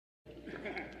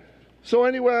So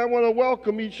anyway, I want to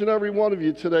welcome each and every one of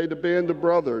you today to Band of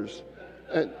Brothers.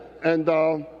 And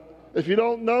if you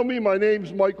don't know me, my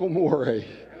name's Michael Morey.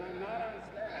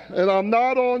 And I'm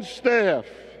not on staff.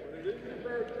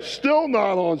 Still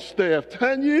not on staff.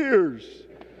 10 years.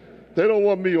 They don't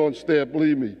want me on staff,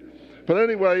 believe me. But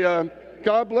anyway,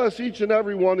 God bless each and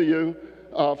every one of you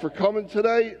for coming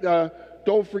today.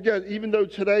 Don't forget, even though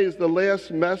today is the last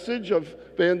message of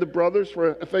Band of Brothers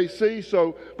for FAC,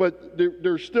 but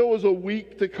there still is a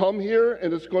week to come here,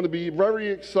 and it's going to be very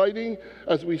exciting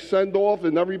as we send off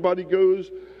and everybody goes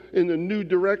in a new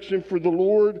direction for the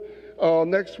Lord.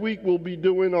 Next week we'll be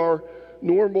doing our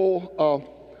normal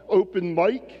open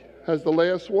mic as the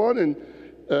last one, and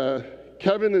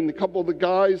Kevin and a couple of the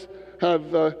guys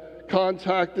have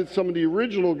contacted some of the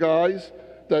original guys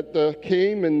that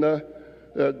came, and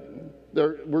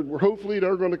hopefully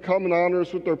they're going to come and honor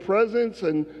us with their presence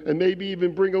and maybe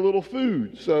even bring a little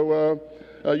food. So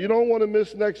you don't want to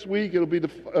miss next week. It'll be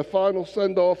the final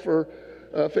send-off for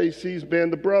FAC's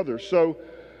Band of Brothers. So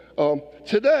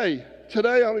today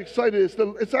I'm excited.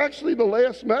 It's actually the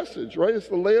last message, right? It's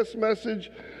the last message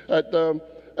at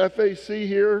FAC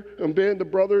here on Band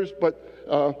of Brothers, but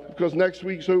because next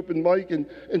week's open mic.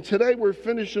 And today we're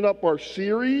finishing up our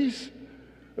series,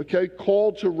 okay,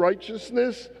 Called to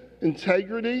Righteousness,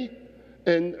 Integrity,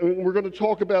 and we're going to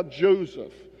talk about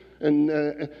Joseph. And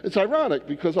it's ironic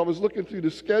because I was looking through the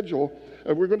schedule,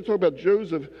 and we're going to talk about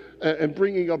Joseph and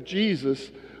bringing up Jesus,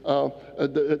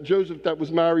 Joseph that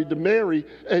was married to Mary.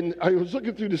 And I was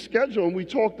looking through the schedule, and we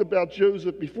talked about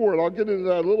Joseph before, and I'll get into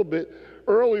that a little bit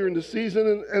earlier in the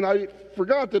season, and I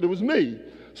forgot that it was me.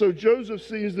 So Joseph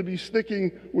seems to be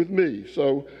sticking with me.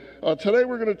 So today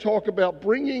we're going to talk about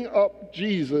bringing up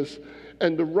Jesus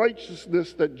and the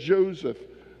righteousness that Joseph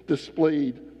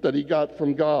displayed that he got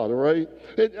from God, all right?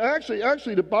 It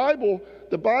actually, the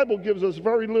Bible gives us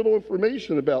very little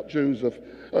information about Joseph,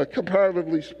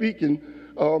 comparatively speaking.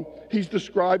 He's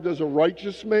described as a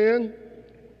righteous man.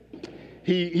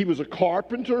 He was a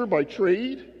carpenter by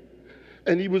trade,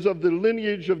 and he was of the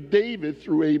lineage of David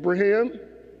through Abraham.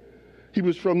 He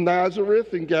was from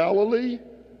Nazareth in Galilee,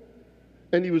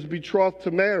 and he was betrothed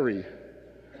to Mary.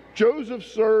 Joseph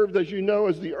served, as you know,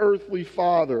 as the earthly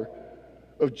father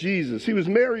of Jesus. He was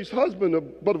Mary's husband,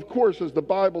 but of course, as the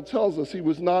Bible tells us, he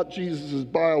was not Jesus'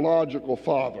 biological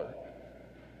father.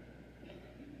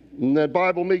 And the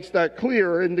Bible makes that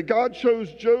clear. And God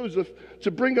chose Joseph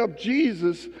to bring up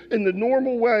Jesus in the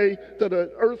normal way that an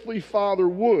earthly father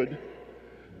would,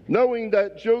 knowing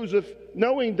that Joseph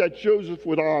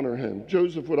would honor him.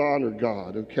 Joseph would honor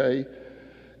God, okay?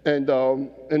 And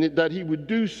that he would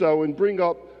do so and bring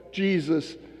up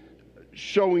Jesus,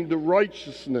 showing the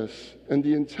righteousness and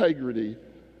the integrity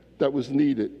that was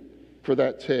needed for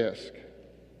that task.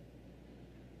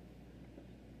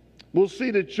 We'll see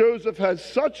that Joseph had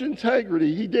such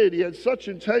integrity, he had such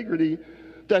integrity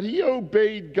that he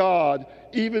obeyed God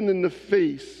even in the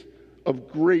face of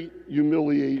great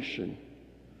humiliation.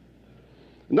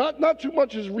 Not too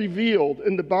much is revealed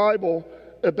in the Bible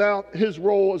about his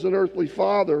role as an earthly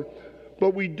father,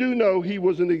 but we do know he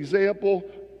was an example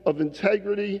of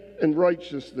integrity and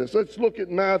righteousness. Let's look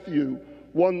at Matthew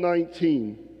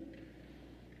 1:19.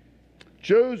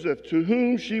 Joseph, to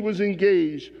whom she was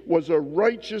engaged, was a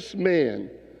righteous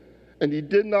man, and he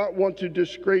did not want to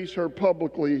disgrace her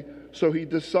publicly, so he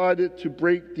decided to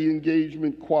break the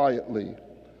engagement quietly.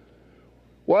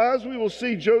 Well, as we will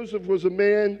see, Joseph was a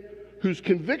man whose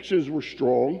convictions were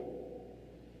strong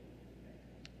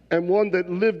and one that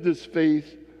lived his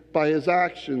faith by his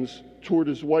actions toward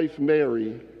his wife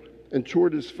Mary and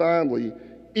toward his family,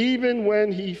 even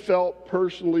when he felt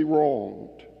personally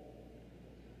wronged,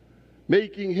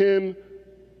 making him,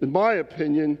 in my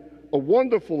opinion, a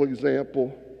wonderful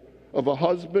example of a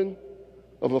husband,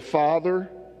 of a father,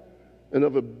 and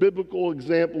of a biblical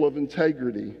example of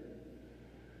integrity.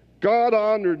 God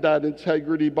honored that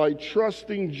integrity by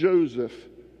trusting Joseph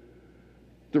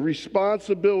the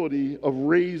responsibility of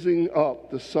raising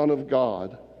up the Son of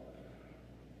God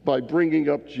by bringing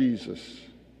up Jesus.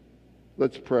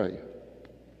 Let's pray.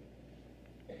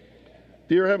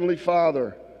 Dear Heavenly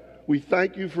Father, we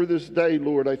thank you for this day,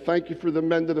 Lord. I thank you for the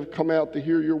men that have come out to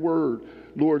hear your word.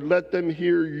 Lord, let them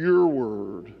hear your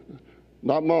word,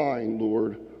 not mine,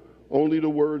 Lord. Only the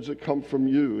words that come from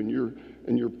you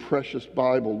and your precious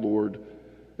Bible, Lord.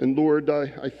 And Lord,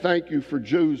 I thank you for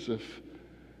Joseph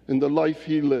and the life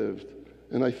he lived.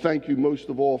 And I thank you most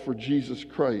of all for Jesus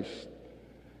Christ.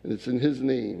 And it's in his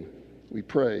name we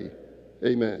pray.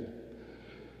 Amen.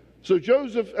 So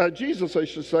Jesus, I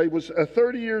should say, was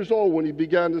 30 years old when he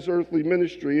began his earthly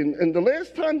ministry. And the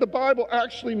last time the Bible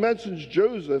actually mentions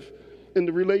Joseph in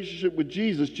the relationship with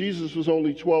Jesus, Jesus was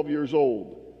only 12 years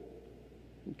old.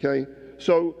 Okay?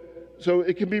 So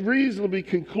it can be reasonably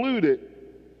concluded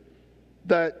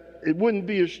that it wouldn't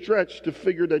be a stretch to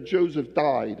figure that Joseph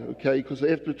died, okay? Because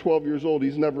after 12 years old,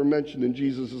 he's never mentioned in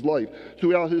Jesus' life.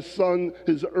 Throughout his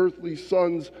earthly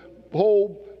son's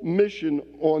whole mission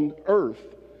on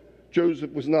earth,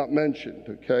 Joseph was not mentioned,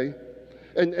 okay?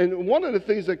 And one of the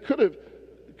things that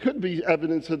could be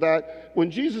evidence of that, when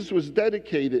Jesus was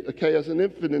dedicated, okay, as an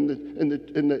infant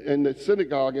in the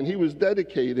synagogue, and he was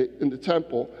dedicated in the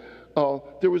temple,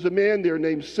 there was a man there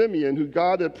named Simeon who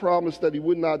God had promised that he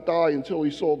would not die until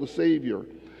he saw the Savior.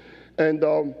 And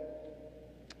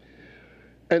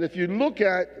if you look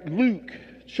at Luke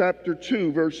chapter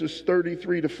 2, verses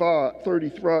 33 to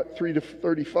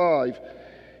 35,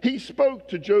 he spoke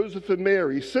to Joseph and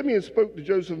Mary. Simeon spoke to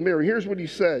Joseph and Mary. Here's what he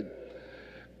said.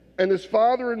 And his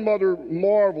father and mother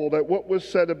marveled at what was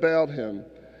said about him.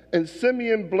 And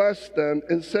Simeon blessed them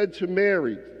and said to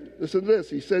Mary, listen to this,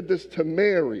 he said this to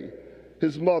Mary,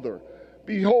 his mother,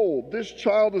 behold, this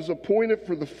child is appointed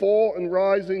for the fall and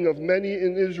rising of many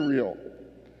in Israel,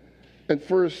 and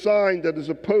for a sign that is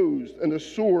opposed, and a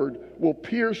sword will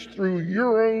pierce through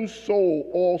your own soul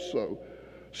also,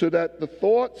 so that the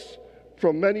thoughts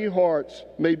from many hearts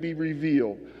may be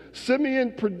revealed.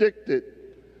 Simeon predicted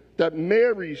that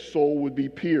Mary's soul would be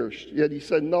pierced, yet he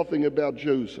said nothing about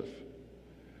Joseph.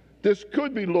 This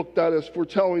could be looked at as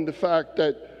foretelling the fact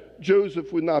that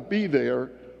Joseph would not be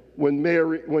there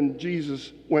when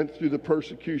Jesus went through the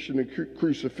persecution and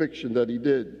crucifixion that he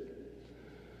did.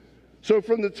 So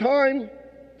from the time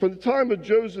of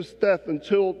Joseph's death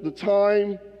until the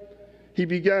time he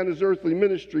began his earthly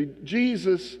ministry,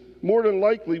 Jesus more than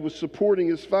likely was supporting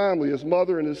his family, his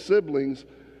mother and his siblings,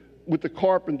 with the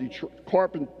carpentry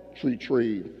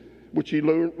trade, which he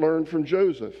learned from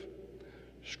Joseph.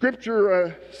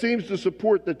 Scripture seems to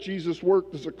support that Jesus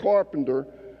worked as a carpenter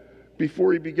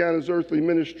before he began his earthly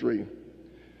ministry.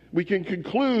 We can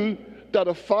conclude that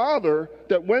a father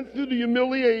that went through the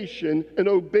humiliation and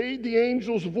obeyed the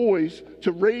angel's voice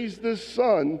to raise this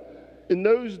son, in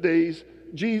those days,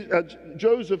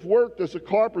 Joseph worked as a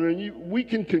carpenter, and we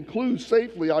can conclude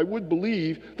safely, I would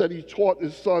believe, that he taught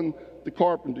his son the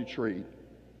carpentry trade.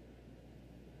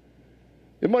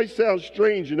 It might sound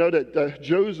strange, that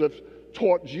Joseph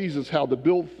taught Jesus how to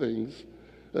build things,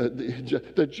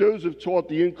 that Joseph taught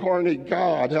the incarnate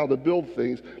God how to build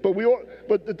things. But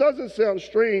it doesn't sound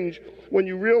strange when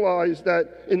you realize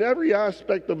that in every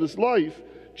aspect of his life,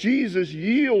 Jesus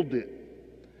yielded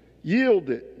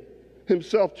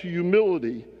himself to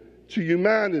humility, to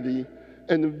humanity,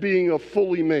 and to being a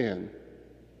fully man.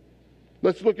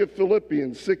 Let's look at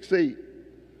Philippians 6:8.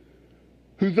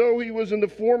 Who, though he was in the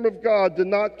form of God, did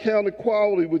not count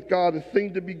equality with God a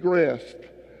thing to be grasped,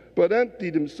 but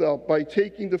emptied himself by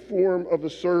taking the form of a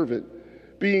servant,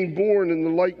 being born in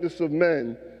the likeness of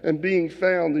men, and being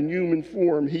found in human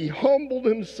form. He humbled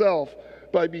himself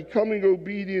by becoming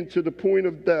obedient to the point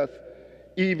of death,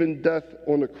 even death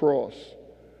on the cross.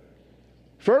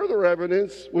 Further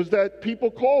evidence was that people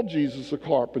called Jesus a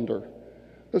carpenter.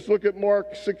 Let's look at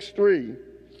Mark 6:3.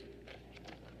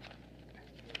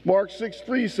 Mark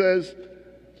 6:3 says,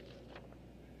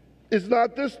 is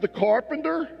not this the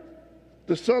carpenter,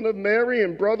 the son of Mary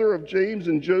and brother of James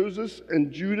and Joseph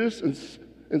and Judas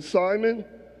and Simon?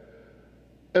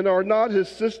 And are not his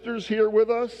sisters here with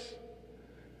us?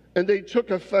 And they took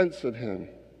offense at him.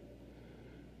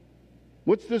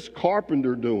 What's this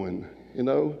carpenter doing?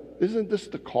 Isn't this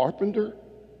the carpenter,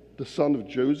 the son of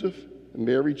Joseph and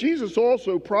Mary? Jesus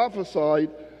also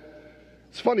prophesied.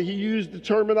 It's funny, he used the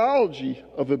terminology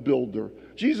of a builder.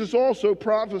 Jesus also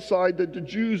prophesied that the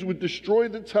Jews would destroy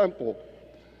the temple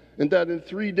and that in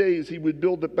 3 days he would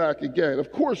build it back again.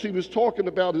 Of course, he was talking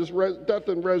about his death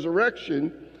and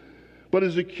resurrection, but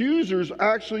his accusers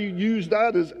actually used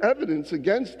that as evidence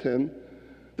against him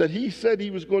that he said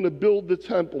he was going to build the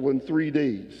temple in 3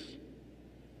 days.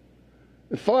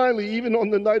 And finally, even on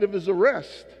the night of his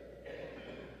arrest,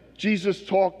 Jesus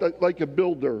talked like a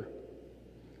builder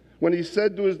when he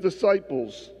said to his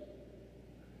disciples,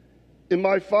 in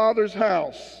my Father's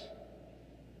house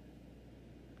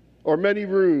are many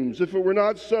rooms. If it were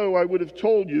not so, I would have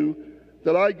told you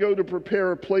that I go to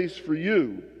prepare a place for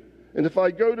you. And if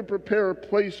I go to prepare a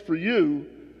place for you,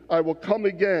 I will come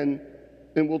again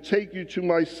and will take you to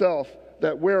myself,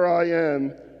 that where I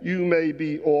am, you may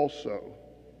be also.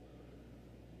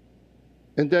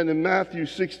 And then in Matthew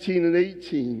 16 and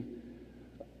 18,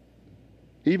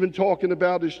 even talking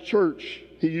about his church,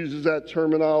 he uses that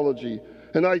terminology.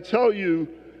 And I tell you,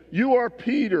 you are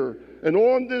Peter, and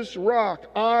on this rock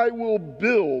I will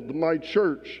build my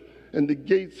church, and the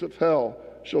gates of hell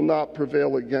shall not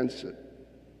prevail against it.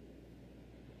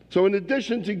 So in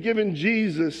addition to giving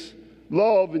Jesus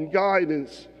love and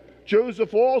guidance,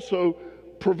 Joseph also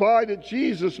provided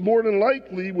Jesus more than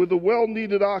likely with a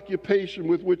well-needed occupation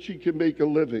with which he can make a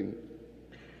living.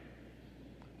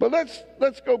 But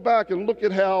let's go back and look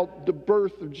at how the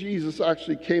birth of Jesus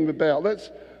actually came about.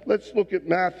 Let's look at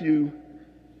Matthew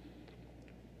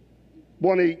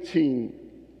 1:18.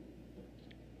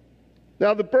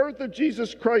 Now the birth of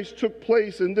Jesus Christ took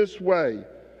place in this way.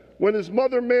 When his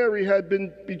mother Mary had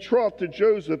been betrothed to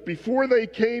Joseph, before they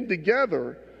came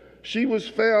together, she was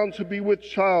found to be with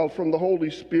child from the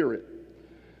Holy Spirit.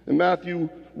 In Matthew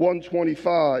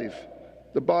 1:25,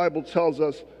 the Bible tells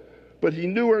us, but he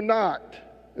knew her not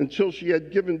until she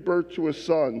had given birth to a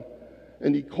son,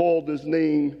 and he called his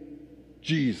name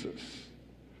Jesus.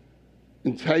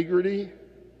 Integrity,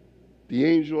 the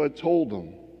angel had told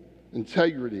him.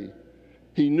 Integrity,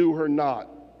 he knew her not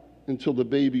until the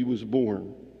baby was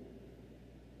born.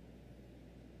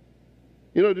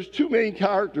 You know, there's two main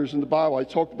characters in the Bible. I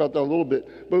talked about that a little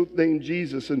bit, both named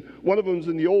Jesus, and one of them is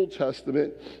in the Old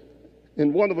Testament,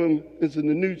 and one of them is in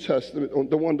the New Testament,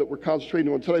 the one that we're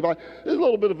concentrating on today. But there's a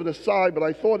little bit of an aside, but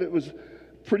I thought it was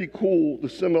pretty cool, the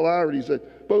similarities,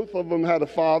 that both of them had a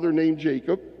father named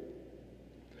Jacob.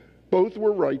 Both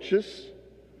were righteous.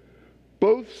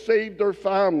 Both saved their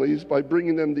families by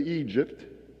bringing them to Egypt.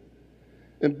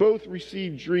 And both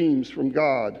received dreams from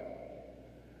God.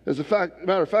 As a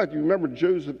matter of fact, you remember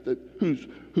Joseph, who's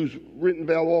written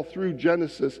about all through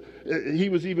Genesis. He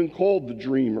was even called the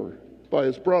dreamer by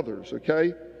his brothers,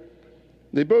 okay?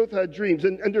 They both had dreams.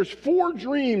 And there's 4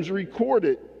 dreams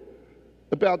recorded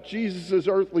about Jesus'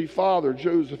 earthly father,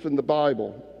 Joseph, in the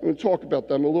Bible. I'm going to talk about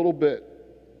them a little bit.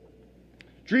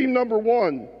 Dream number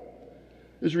 1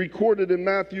 is recorded in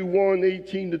Matthew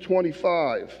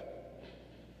 1:18-25.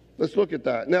 Let's look at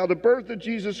that. Now, the birth of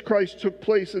Jesus Christ took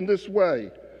place in this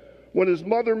way. When his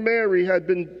mother Mary had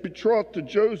been betrothed to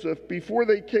Joseph, before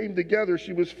they came together,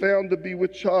 she was found to be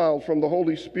with child from the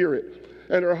Holy Spirit.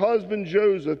 And her husband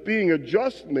Joseph, being a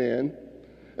just man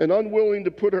and unwilling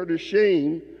to put her to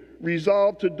shame,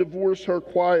 resolved to divorce her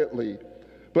quietly.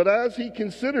 But as he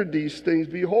considered these things,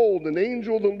 behold, an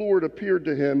angel of the Lord appeared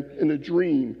to him in a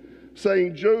dream,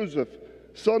 saying, Joseph,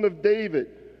 son of David,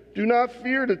 do not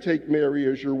fear to take Mary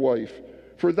as your wife,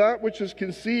 for that which is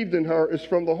conceived in her is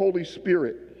from the Holy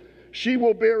Spirit. She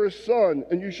will bear a son,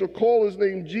 and you shall call his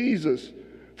name Jesus,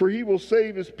 for he will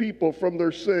save his people from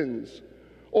their sins.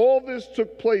 All this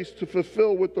took place to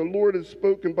fulfill what the Lord had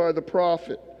spoken by the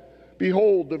prophet.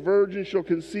 Behold, the virgin shall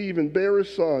conceive and bear a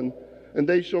son, and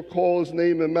they shall call his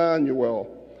name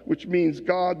Emmanuel, which means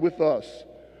God with us.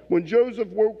 When Joseph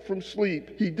woke from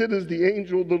sleep, he did as the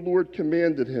angel of the Lord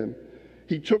commanded him.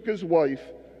 He took his wife,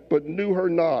 but knew her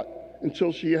not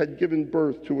until she had given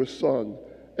birth to a son,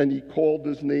 and he called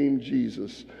his name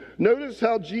Jesus. Notice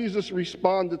how Jesus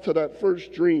responded to that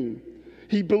first dream.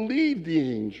 He believed the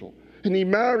angel, and he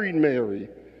married Mary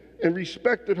and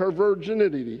respected her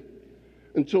virginity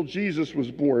until Jesus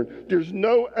was born. There's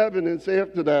no evidence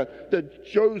after that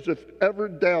Joseph ever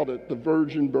doubted the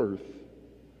virgin birth.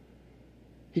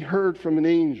 He heard from an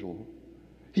angel.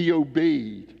 He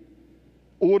obeyed.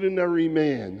 Ordinary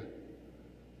man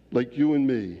like you and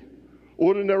me.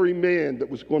 Ordinary man that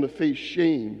was going to face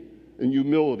shame and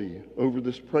humility over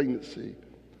this pregnancy.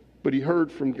 But he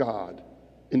heard from God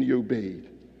and he obeyed.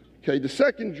 Okay, the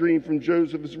second dream from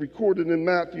Joseph is recorded in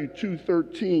Matthew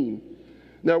 2:13.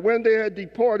 Now when they had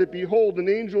departed, behold, an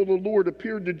angel of the Lord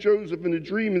appeared to Joseph in a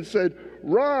dream and said,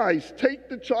 Rise, take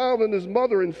the child and his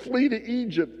mother and flee to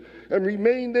Egypt and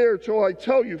remain there till I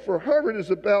tell you, for Herod is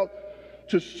about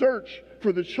to search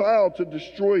for the child to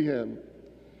destroy him.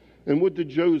 And what did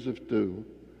Joseph do?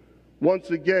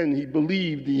 Once again, he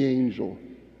believed the angel.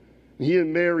 He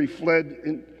and Mary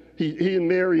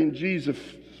and Jesus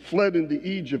fled into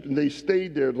Egypt, and they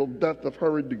stayed there till the death of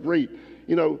Herod the Great.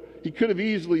 You know, he could have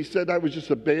easily said that was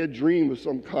just a bad dream of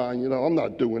some kind. You know, I'm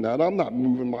not doing that. I'm not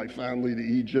moving my family to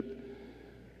Egypt.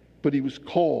 But he was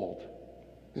called,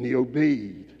 and he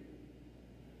obeyed.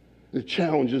 It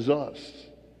challenges us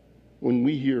when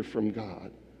we hear from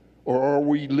God. Or are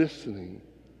we listening?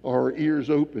 Are our ears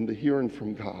open to hearing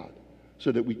from God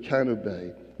so that we can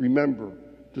obey? Remember,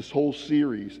 this whole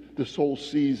series, this whole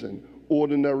season,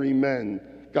 ordinary men,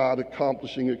 God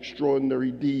accomplishing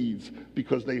extraordinary deeds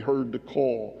because they heard the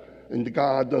call. And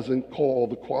God doesn't call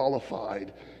the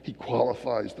qualified. He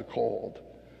qualifies the called.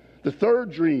 The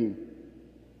third dream,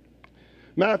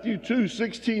 Matthew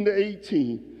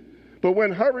 2:16-18. But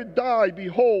when Herod died,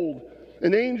 behold,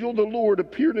 an angel of the Lord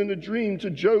appeared in a dream to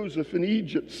Joseph in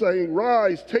Egypt, saying,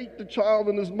 "Rise, take the child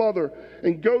and his mother,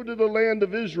 and go to the land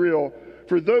of Israel,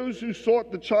 for those who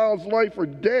sought the child's life are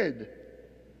dead."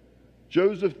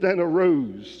 Joseph then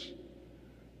arose,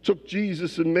 took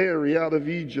Jesus and Mary out of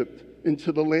Egypt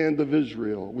into the land of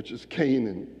Israel, which is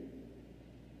Canaan.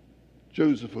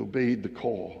 Joseph obeyed the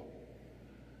call.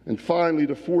 And finally,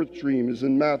 the fourth dream is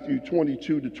in Matthew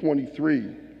 22 to 23.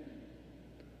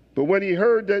 But when he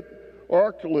heard that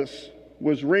Archelaus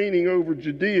was reigning over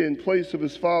Judea in place of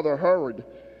his father Herod,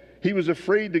 he was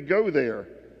afraid to go there.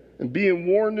 And being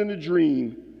warned in a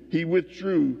dream, he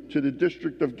withdrew to the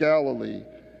district of Galilee.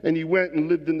 And he went and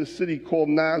lived in the city called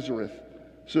Nazareth,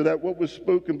 so that what was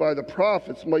spoken by the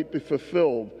prophets might be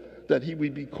fulfilled, that he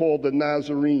would be called a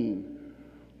Nazarene.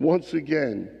 Once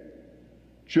again,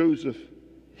 Joseph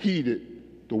heeded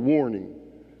the warning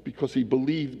because he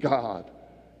believed God,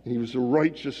 and he was a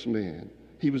righteous man.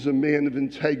 He was a man of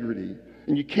integrity.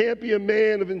 And you can't be a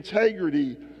man of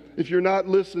integrity if you're not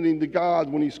listening to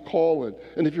God when he's calling,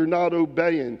 and if you're not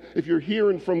obeying, if you're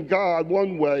hearing from God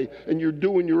one way and you're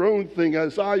doing your own thing,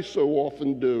 as I so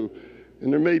often do.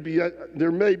 And there may be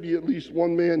at least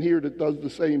one man here that does the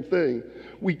same thing.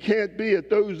 We can't be, at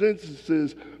those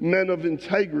instances, men of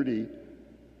integrity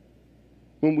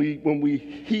when we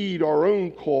heed our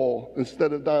own call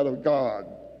instead of that of God.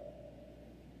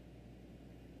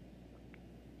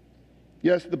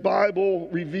 Yes, the Bible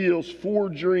reveals 4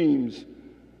 dreams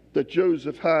that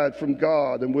Joseph had from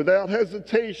God, and without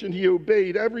hesitation, he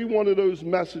obeyed every one of those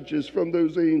messages from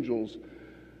those angels.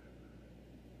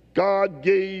 God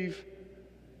gave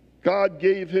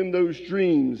him those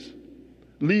dreams,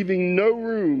 leaving no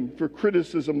room for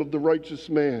criticism of the righteous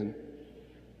man,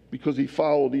 because he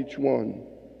followed each one.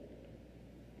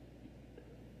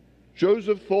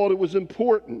 Joseph thought it was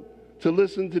important to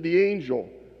listen to the angel.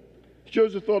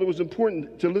 Joseph thought it was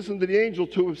important to listen to the angel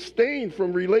to abstain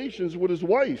from relations with his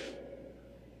wife,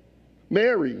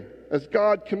 Mary, as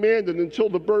God commanded, until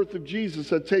the birth of Jesus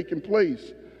had taken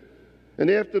place. And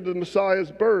after the Messiah's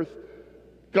birth,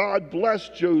 God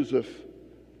blessed Joseph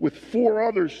with 4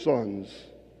 other sons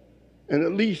and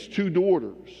at least 2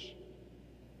 daughters.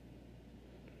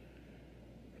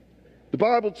 The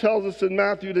Bible tells us in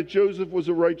Matthew that Joseph was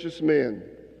a righteous man.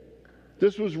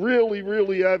 This was really,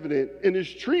 really evident in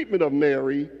his treatment of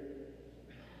Mary.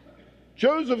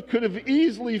 Joseph could have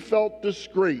easily felt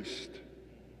disgraced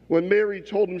when Mary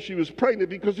told him she was pregnant,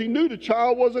 because he knew the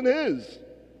child wasn't his.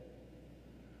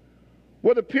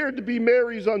 What appeared to be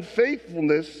Mary's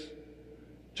unfaithfulness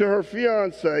to her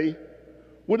fiancé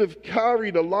would have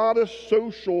carried a lot of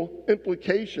social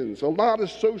implications, a lot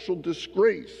of social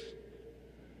disgrace.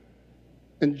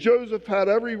 And Joseph had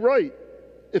every right,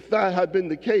 if that had been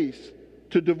the case,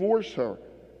 to divorce her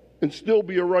and still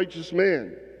be a righteous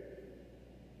man.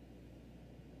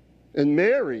 And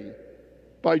Mary,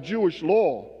 by Jewish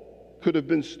law, could have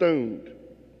been stoned.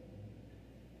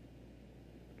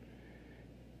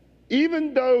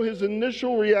 Even though his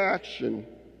initial reaction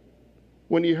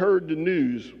when he heard the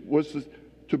news was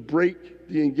to break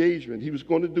the engagement, he was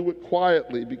going to do it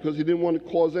quietly because he didn't want to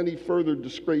cause any further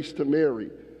disgrace to Mary.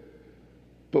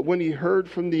 But when he heard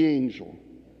from the angel,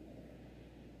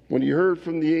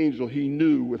 he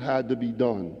knew what had to be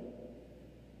done.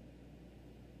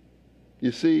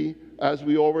 You see, as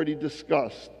we already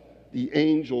discussed,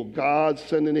 God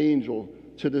sent an angel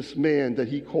to this man that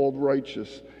he called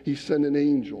righteous. He sent an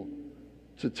angel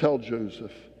to tell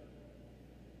Joseph,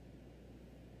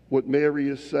 what Mary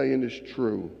is saying is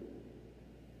true.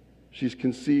 She's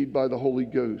conceived by the Holy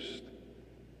Ghost,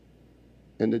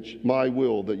 and it's my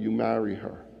will that you marry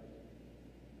her.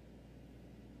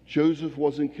 Joseph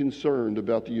wasn't concerned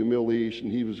about the humiliation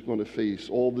he was going to face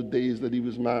all the days that he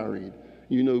was married.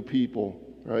 You know people,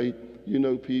 right? You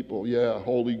know people. Yeah,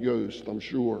 Holy Ghost, I'm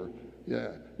sure.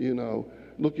 Yeah,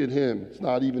 look at him. It's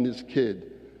not even his kid.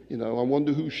 I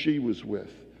wonder who she was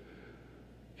with.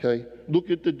 Okay?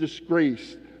 Look at the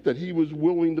disgrace that he was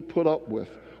willing to put up with.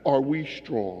 Are we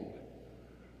strong?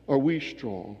 Are we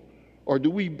strong? Or do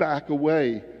we back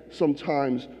away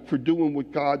sometimes for doing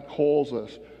what God calls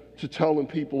us, to telling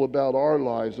people about our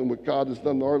lives and what God has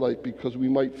done in our life, because we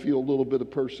might feel a little bit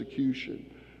of persecution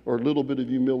or a little bit of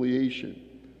humiliation?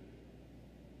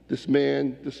 This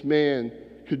man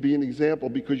could be an example,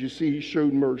 because you see, he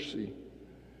showed mercy.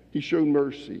 He showed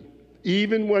mercy.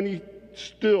 Even when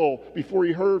before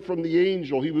he heard from the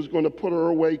angel, he was going to put her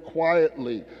away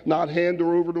quietly, not hand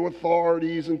her over to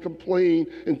authorities and complain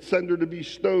and send her to be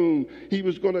stoned. He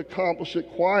was going to accomplish it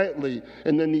quietly.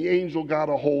 And then the angel got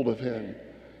a hold of him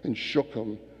and shook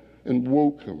him and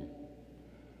woke him.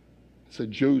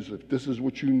 Said, Joseph, this is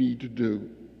what you need to do.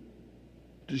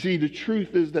 See, the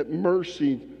truth is that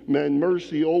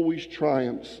mercy always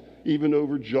triumphs, even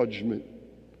over judgment.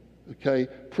 Okay?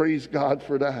 Praise God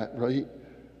for that, right?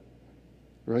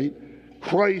 Right?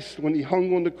 Christ, when he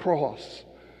hung on the cross,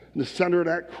 in the center of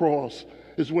that cross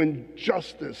is when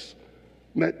justice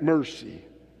met mercy.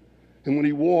 And when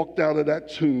he walked out of that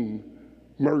tomb,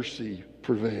 mercy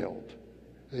prevailed.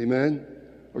 Amen?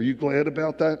 Are you glad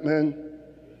about that, men?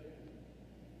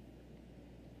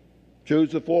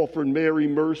 Joseph offered Mary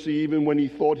mercy even when he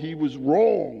thought he was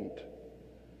wronged.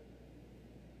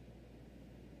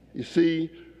 You see,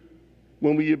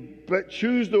 when we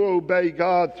choose to obey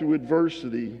God through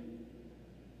adversity,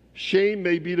 shame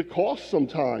may be the cost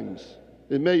sometimes.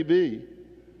 It may be.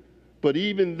 But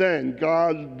even then,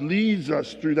 God leads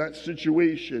us through that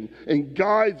situation and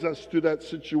guides us through that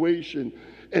situation,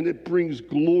 and it brings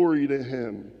glory to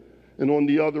him. And on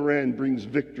the other end, brings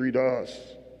victory to us.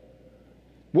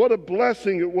 What a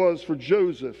blessing it was for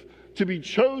Joseph to be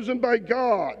chosen by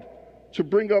God to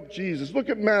bring up Jesus. Look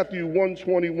at Matthew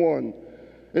 1:21.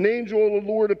 An angel of the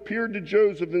Lord appeared to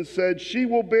Joseph and said, "She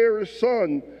will bear a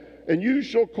son, and you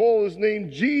shall call his name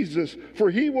Jesus, for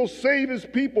he will save his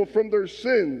people from their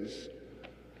sins."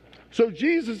 So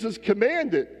Jesus is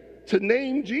commanded to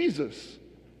name Jesus,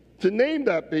 to name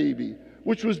that baby,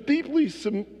 which was deeply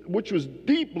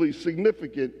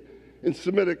significant in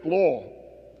Semitic law.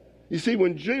 You see,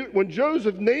 when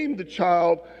Joseph named the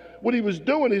child, what he was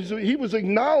doing is he was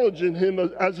acknowledging him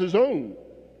as his own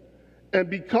and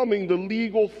becoming the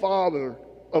legal father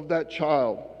of that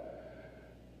child.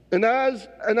 And as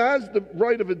the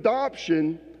right of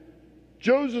adoption,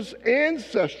 Joseph's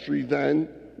ancestry then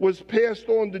was passed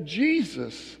on to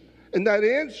Jesus. And that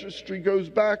ancestry goes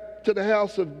back to the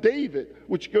house of David,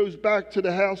 which goes back to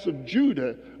the house of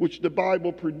Judah, which the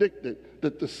Bible predicted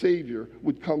that the Savior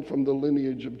would come from the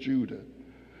lineage of Judah.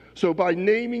 So by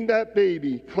naming that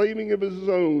baby, claiming him as his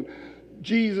own,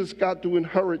 Jesus got to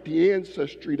inherit the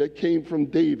ancestry that came from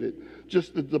David,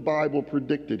 just as the Bible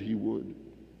predicted he would.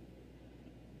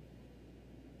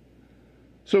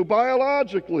 So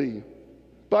biologically,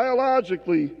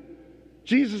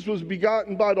 Jesus was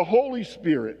begotten by the Holy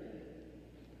Spirit,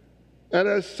 and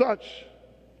as such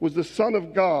was the Son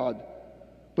of God,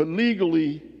 but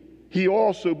legally he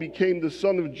also became the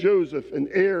son of Joseph and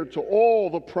heir to all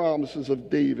the promises of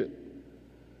David,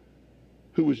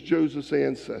 who was Joseph's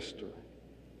ancestor.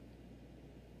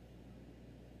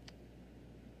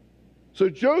 So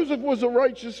Joseph was a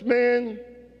righteous man,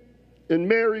 and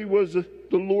Mary was the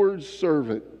Lord's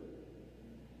servant.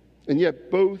 And yet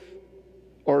both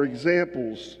are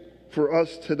examples for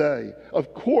us today.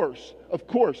 Of course,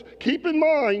 keep in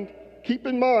mind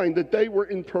that they were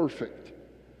imperfect.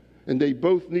 And they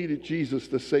both needed Jesus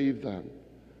to save them,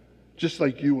 just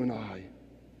like you and I.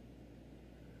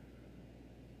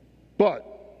 But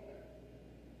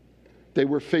they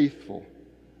were faithful.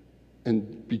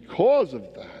 And because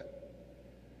of that,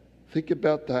 think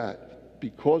about that.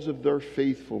 Because of their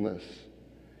faithfulness,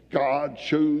 God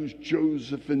chose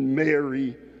Joseph and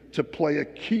Mary to play a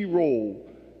key role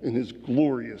in his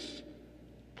glorious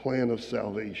plan of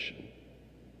salvation.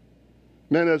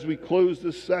 Men, as we close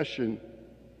this session,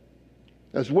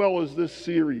 as well as this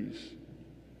series,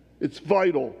 it's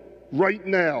vital right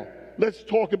now. Let's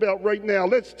talk about right now.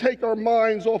 Let's take our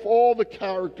minds off all the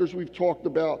characters we've talked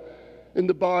about in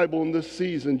the Bible in this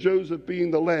season, Joseph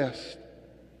being the last.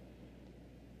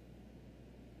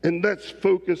 And let's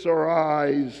focus our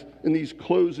eyes in these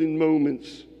closing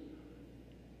moments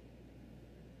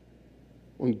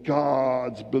on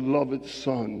God's beloved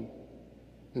Son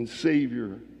and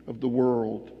Savior of the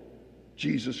world,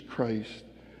 Jesus Christ.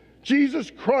 Jesus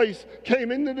Christ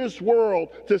came into this world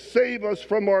to save us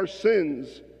from our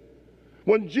sins.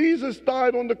 When Jesus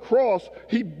died on the cross,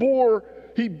 he bore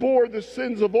the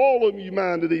sins of all of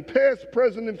humanity, past,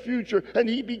 present, and future, and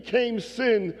he became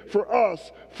sin for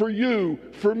us, for you,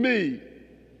 for me.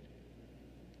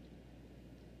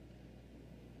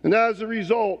 And as a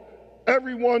result,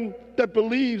 everyone that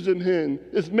believes in him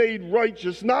is made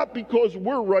righteous, not because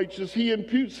we're righteous. He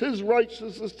imputes his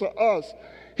righteousness to us.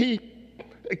 He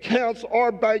accounts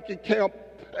our bank account,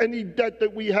 any debt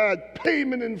that we had,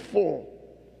 payment in full.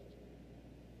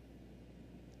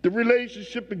 The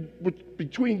relationship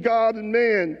between God and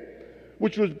man,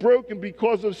 which was broken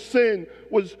because of sin,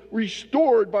 was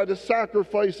restored by the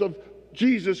sacrifice of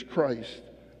Jesus Christ,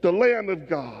 the Lamb of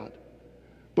God.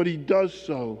 But he does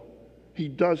so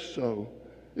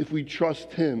if we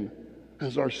trust him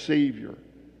as our Savior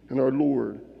and our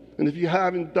Lord. And if you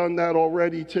haven't done that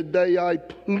already, today I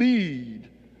plead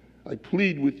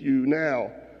with you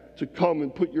now to come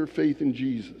and put your faith in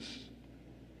Jesus.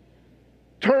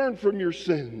 Turn from your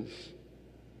sins.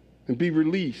 and be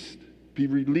released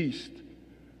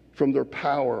from their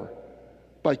power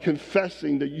by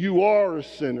confessing that you are a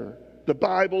sinner. The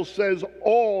Bible says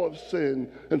all have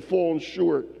sinned and fallen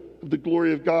short of the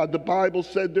glory of God. The Bible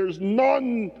said there's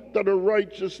none that are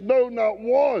righteous, no, not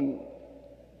one.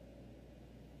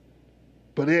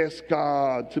 But ask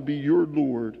God to be your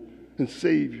Lord and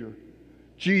Savior.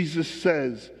 Jesus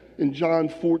says in John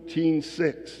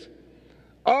 14:6,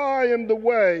 I am the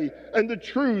way and the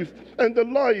truth and the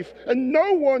life, and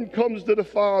no one comes to the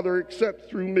Father except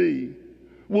through me.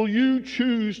 Will you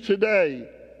choose today?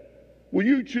 Will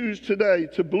you choose today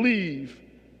to believe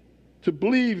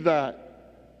that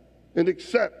and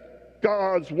accept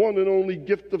God's one and only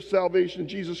gift of salvation,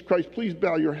 Jesus Christ? Please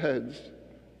bow your heads.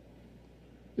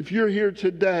 If you're here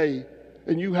today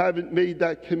and you haven't made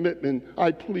that commitment,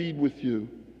 I plead with you.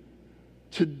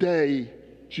 Today,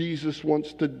 Jesus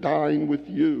wants to dine with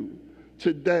you.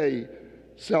 Today,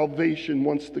 salvation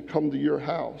wants to come to your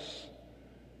house.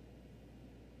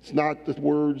 It's not the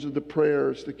words of the prayer,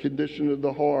 it's the condition of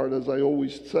the heart, as I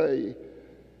always say.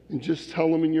 And just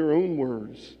tell them in your own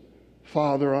words,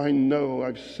 Father, I know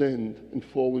I've sinned and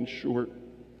fallen short.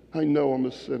 I know I'm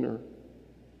a sinner.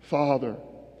 Father,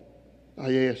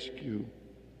 I ask you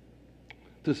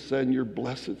to send your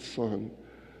blessed Son,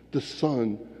 the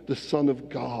Son of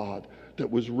God that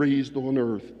was raised on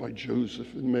earth by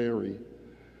Joseph and Mary.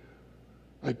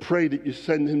 I pray that you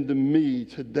send him to me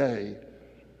today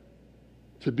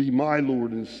to be my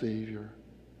Lord and Savior.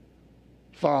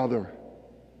 Father,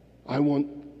 I want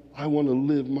to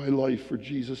live my life for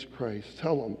Jesus Christ.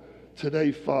 Tell him,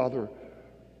 today, Father,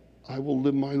 I will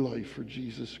live my life for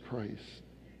Jesus Christ.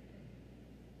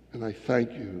 And I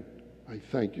thank you. I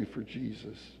thank you for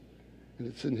Jesus. And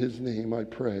it's in his name I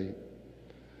pray.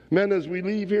 Men, as we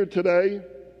leave here today,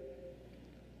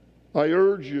 I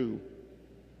urge you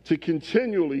to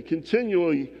continually,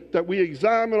 that we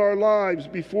examine our lives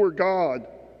before God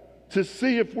to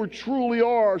see if we truly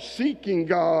are seeking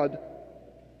God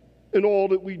in all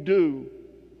that we do.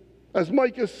 As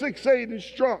Micah 6:8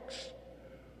 instructs,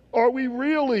 are we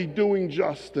really doing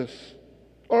justice?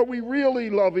 Are we really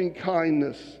loving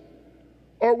kindness?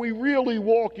 Are we really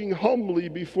walking humbly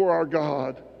before our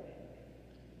God?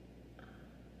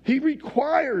 He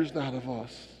requires that of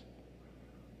us.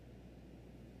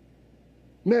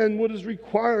 Men, what is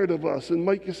required of us? And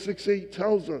Micah 6:8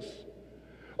 tells us,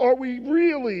 are we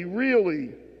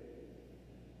really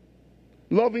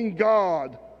loving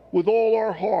God with all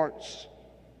our hearts,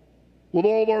 with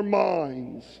all our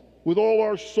minds, with all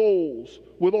our souls,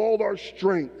 with all our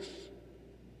strengths?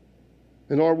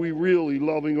 And are we really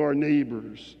loving our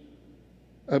neighbors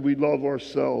as we love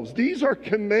ourselves? These are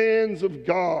commands of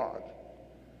God.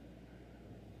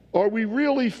 Are we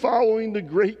really following the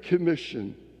Great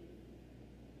Commission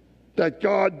that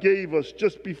God gave us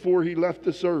just before he left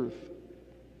this earth?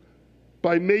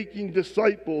 By making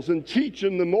disciples and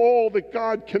teaching them all that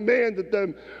God commanded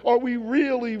them, are we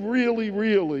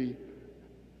really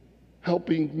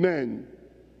helping men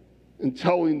and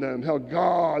telling them how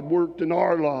God worked in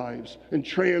our lives and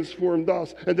transformed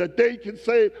us, and that they can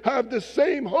have the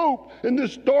same hope in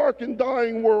this dark and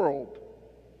dying world?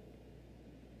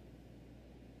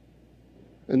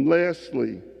 And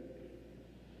lastly,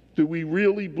 do we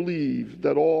really believe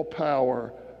that all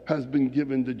power has been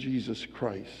given to Jesus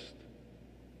Christ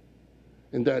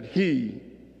and that he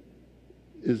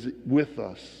is with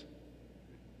us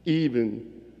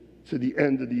even to the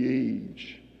end of the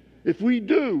age? If we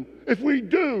do,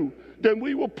 then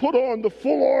we will put on the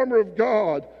full armor of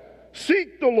God,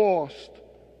 seek the lost,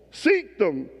 seek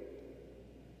them,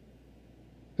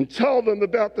 and tell them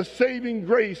about the saving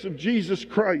grace of Jesus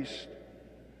Christ,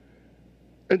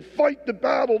 and fight the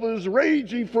battle that is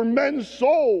raging for men's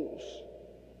souls,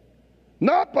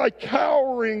 not by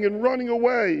cowering and running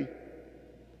away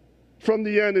from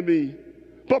the enemy,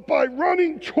 but by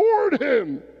running toward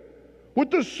him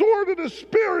with the sword of the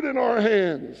Spirit in our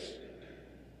hands,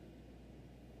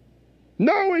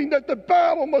 knowing that the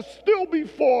battle must still be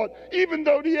fought, even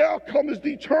though the outcome is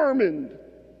determined,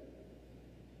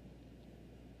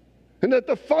 and that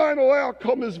the final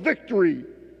outcome is victory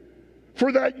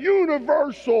for that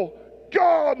universal,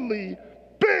 godly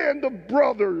band of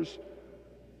brothers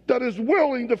that is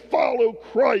willing to follow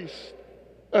Christ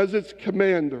as its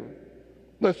commander.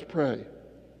 Let's pray.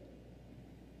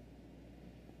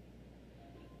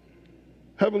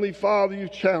 Heavenly Father,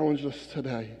 you've challenged us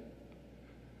today.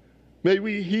 May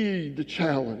we heed the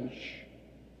challenge.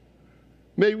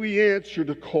 May we answer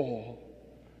the call.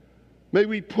 May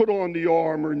we put on the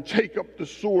armor and take up the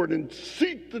sword and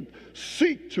seek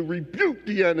to rebuke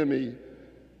the enemy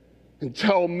and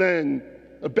tell men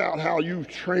about how you've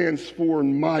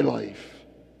transformed my life,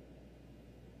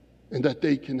 and that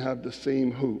they can have the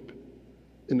same hope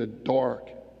in a dark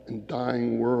and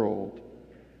dying world.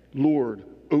 Lord,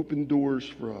 open doors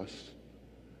for us.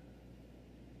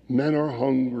 Men are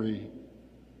hungry,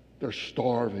 they're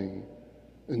starving,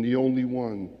 and the only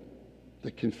one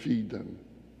that can feed them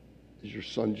is your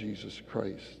Son, Jesus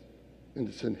Christ. And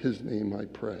it's in his name I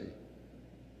pray.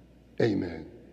 Amen.